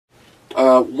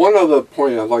One other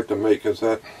point I'd like to make is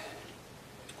that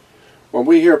when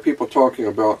we hear people talking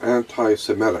about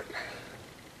anti-Semitic,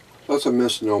 that's a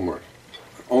misnomer.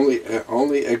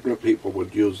 Only ignorant people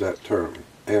would use that term,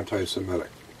 anti-Semitic.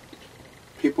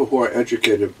 People who are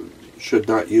educated should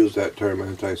not use that term,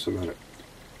 anti-Semitic.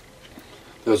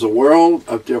 There's a world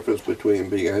of difference between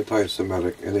being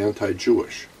anti-Semitic and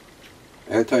anti-Jewish.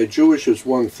 Anti-Jewish is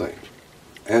one thing.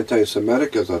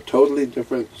 Anti-Semitic is a totally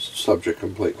different subject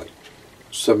completely.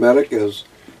 Semitic is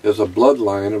a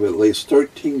bloodline of at least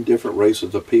 13 different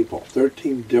races of people.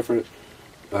 13 different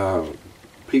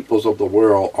peoples of the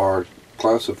world are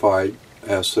classified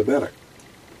as Semitic.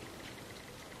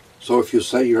 So if you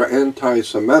say you're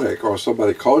anti-Semitic, or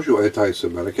somebody calls you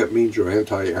anti-Semitic, it means you're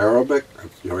anti-Arabic,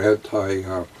 you're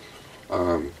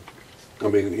I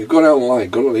mean, you go down the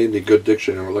line, go to the Indian Good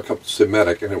Dictionary and look up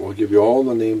Semitic, and it will give you all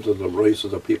the names of the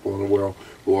races of people in the world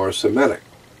who are Semitic.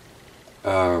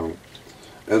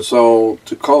 And so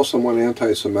to call someone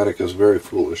anti-Semitic is very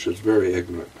foolish, it's very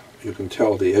ignorant. You can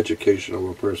tell the education of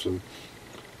a person.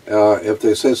 If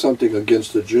they say something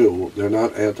against a Jew, they're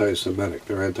not anti-Semitic,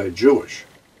 they're anti-Jewish.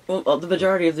 Well, the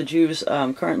majority of the Jews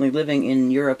currently living in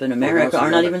Europe and America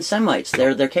are not even Semites.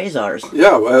 They're Khazars.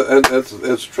 Yeah, and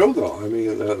it's true though. I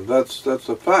mean, that's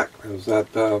a fact. Is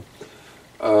that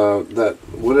that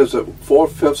what is it?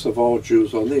 4/5 of all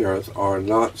Jews on the earth are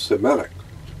not Semitic.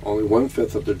 Only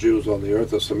 1/5 of the Jews on the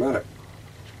earth are Semitic,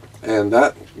 and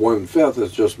that 1/5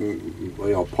 is just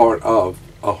part of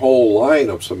a whole line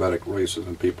of Semitic races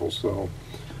and people. So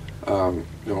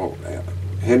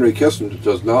Henry Kissinger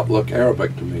does not look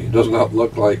Arabic to me. He does not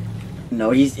look like...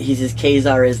 No, he's as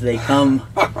Khazar as they come.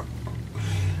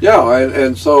 Yeah,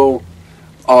 and so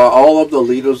all of the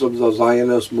leaders of the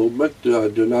Zionist movement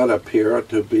do not appear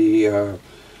to be,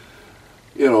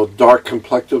 dark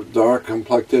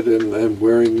complected and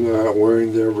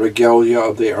wearing their regalia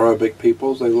of the Arabic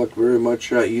peoples. They look very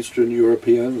much Eastern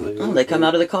European. They come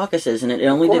out of the Caucasus, and it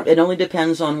only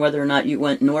depends on whether or not you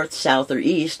went north, south, or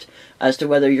east as to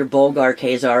whether you're Bulgar,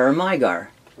 Khazar, or Magyar.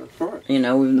 That's right.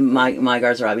 The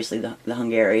Magyars are obviously the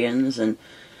Hungarians, and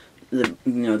the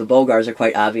Bulgars are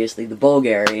quite obviously the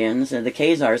Bulgarians, and the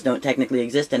Khazars don't technically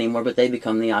exist anymore, but they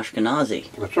become the Ashkenazi.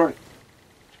 That's right.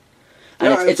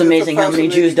 And it's amazing how many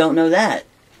Jews don't know that.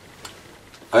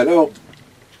 I know.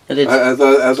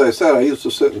 As I said, I used to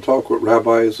sit and talk with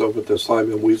rabbis over at the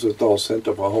Simon Wiesenthal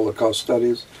Center for Holocaust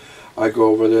Studies. I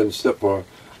go over there and sit for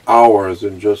hours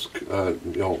and just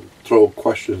throw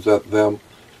questions at them,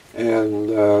 and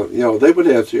they would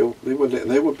answer you. They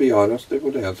would be honest. They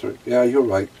would answer. Yeah, you're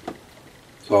right.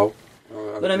 So.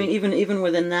 But I mean, even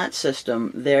within that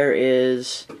system, there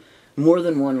is more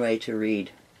than one way to read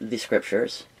the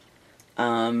scriptures.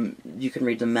 You can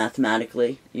read them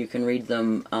mathematically. You can read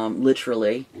them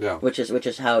literally, yeah. which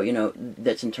is how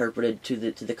that's interpreted to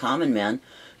the common man.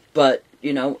 But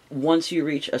once you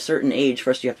reach a certain age,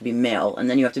 first you have to be male, and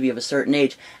then you have to be of a certain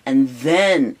age, and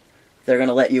then they're going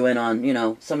to let you in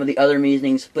on some of the other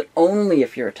meanings, but only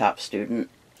if you're a top student.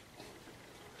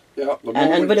 Yeah,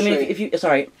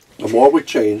 the more we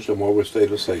change, the more we stay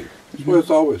the same. That's where it's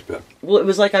always been. Well, it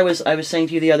was like I was saying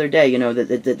to you the other day,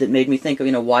 that made me think of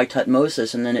why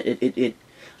Tutmosis, and then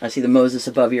I see the Moses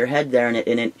above your head there, and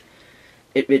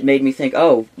it made me think,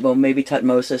 oh, well, maybe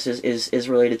Tutmosis is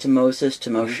related to Moses, to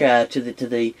Moshe, to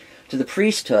the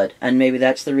priesthood, and maybe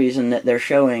that's the reason that they're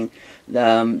showing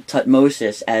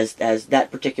Tutmosis as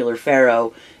that particular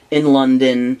pharaoh in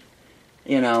London.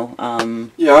 Yeah,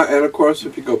 and of course,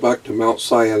 if you go back to Mount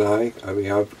Sinai, I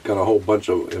mean, I've got a whole bunch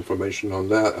of information on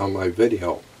that on my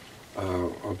video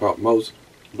about Moses.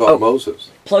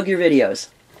 Plug your videos.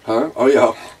 Huh? Oh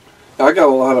yeah, I got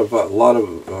a lot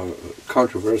of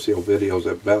controversial videos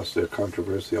at best. They're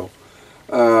controversial.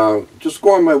 Just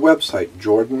go on my website,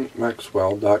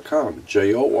 jordanmaxwell.com.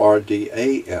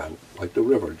 Jordan, like the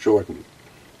river, Jordan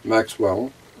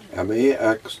Maxwell.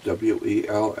 Maxwell,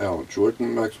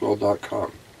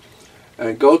 jordanmaxwell.com,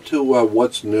 and go to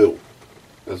What's New.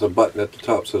 There's a button at the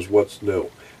top that says What's New.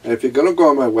 And if you're going to go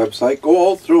on my website, go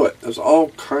all through it. There's all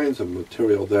kinds of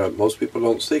material there that most people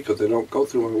don't see because they don't go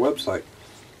through my website.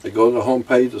 They go to the home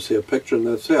page to see a picture and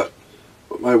that's it.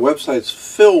 But my website's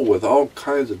filled with all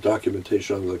kinds of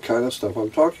documentation on the kind of stuff I'm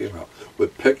talking about,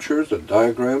 with pictures and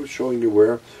diagrams showing you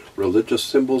where religious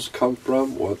symbols come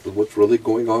from, what's really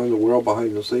going on in the world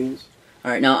behind the scenes.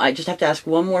 All right, now I just have to ask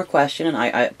one more question, and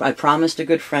I promised a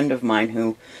good friend of mine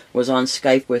who was on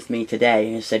Skype with me today,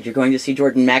 and he said, "You're going to see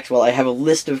Jordan Maxwell. I have a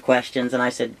list of questions," and I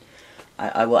said,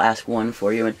 "I will ask one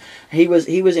for you." And he was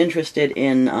interested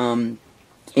in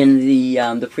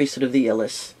the priesthood of the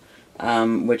Illis,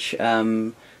 which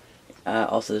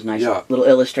Also, there's a nice little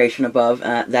illustration above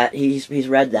that he's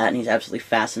read that and he's absolutely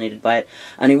fascinated by it,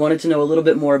 and he wanted to know a little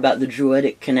bit more about the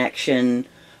Druidic connection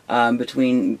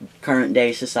between current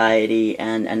day society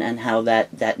and how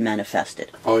that manifested.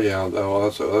 Oh yeah,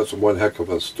 well, that's one heck of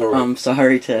a story. I'm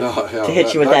sorry to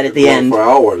hit you with that at the end. For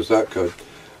hours, that could.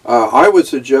 I would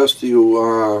suggest to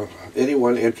you,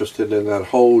 anyone interested in that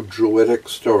whole Druidic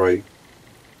story,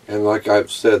 and like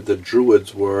I've said, the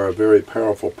Druids were a very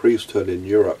powerful priesthood in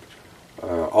Europe,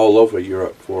 all over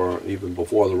Europe, for even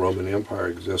before the Roman Empire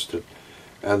existed,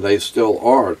 and they still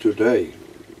are today,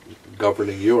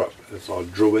 governing Europe. It's a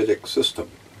Druidic system,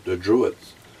 the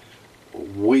Druids.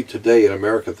 We today in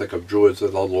America think of Druids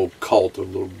as a little cult, a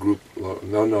little group. No.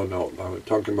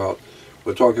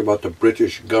 We're talking about the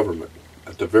British government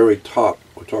at the very top.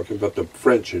 We're talking about the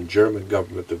French and German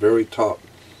government at the very top.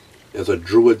 Is a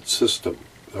Druid system.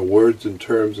 The words and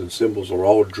terms and symbols are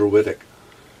all Druidic.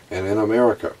 And in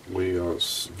America, we are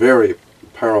very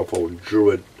powerful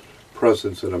Druid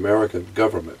presence in American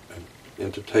government and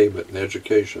entertainment and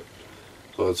education.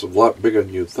 So it's a lot bigger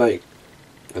than you think.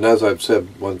 And as I've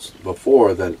said once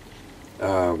before, that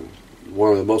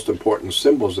one of the most important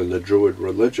symbols in the Druid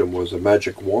religion was a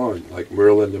magic wand, like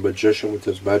Merlin the magician with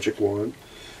his magic wand.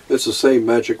 It's the same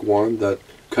magic wand that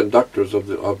conductors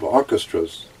of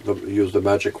orchestras use, the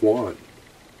magic wand.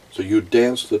 So you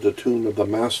dance to the tune of the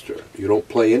master. You don't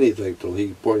play anything till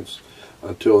he points,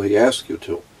 until he asks you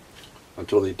to,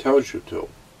 until he tells you to.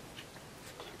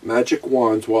 Magic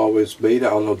wands were always made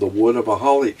out of the wood of a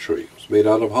holly tree. It was made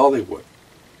out of Hollywood.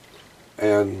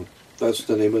 And that's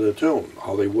the name of the tune.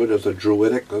 Hollywood is a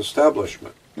Druidic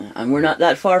establishment. And we're not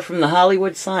that far from the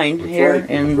Hollywood sign here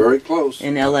in very close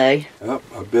in L.A. Yep,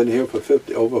 I've been here for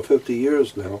over 50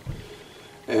 years now.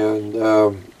 And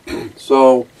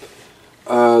so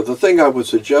the thing I would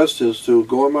suggest is to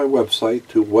go on my website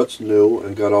to What's New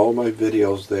and got all my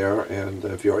videos there. And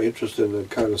if you're interested in the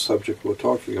kind of subject we're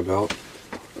talking about,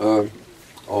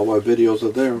 all my videos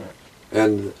are there.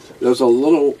 And there's a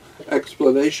little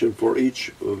explanation for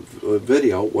each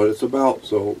video, what it's about.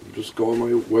 So just go on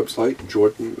my website,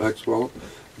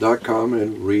 jordanmaxwell.com,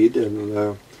 and read,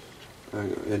 and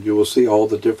you will see all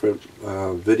the different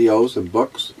videos and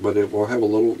books, but it will have a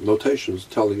little notations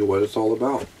telling you what it's all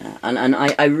about. And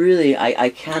I really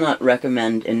cannot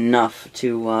recommend enough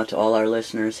to all our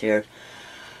listeners here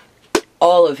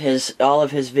all of his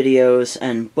videos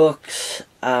and books.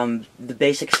 The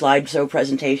basic slideshow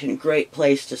presentation, great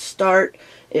place to start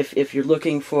if you're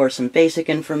looking for some basic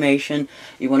information,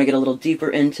 you want to get a little deeper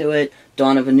into it.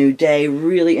 Dawn of a New Day,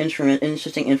 really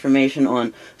interesting information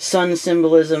on sun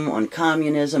symbolism, on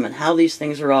communism, and how these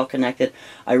things are all connected.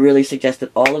 I really suggest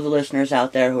that all of the listeners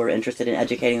out there who are interested in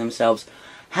educating themselves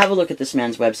have a look at this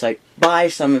man's website, buy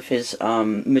some of his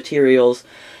materials,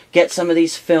 get some of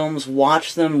these films,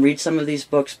 watch them, read some of these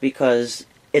books, because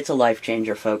it's a life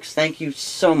changer, folks. Thank you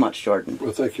so much, Jordan.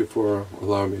 Well, thank you for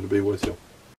allowing me to be with you.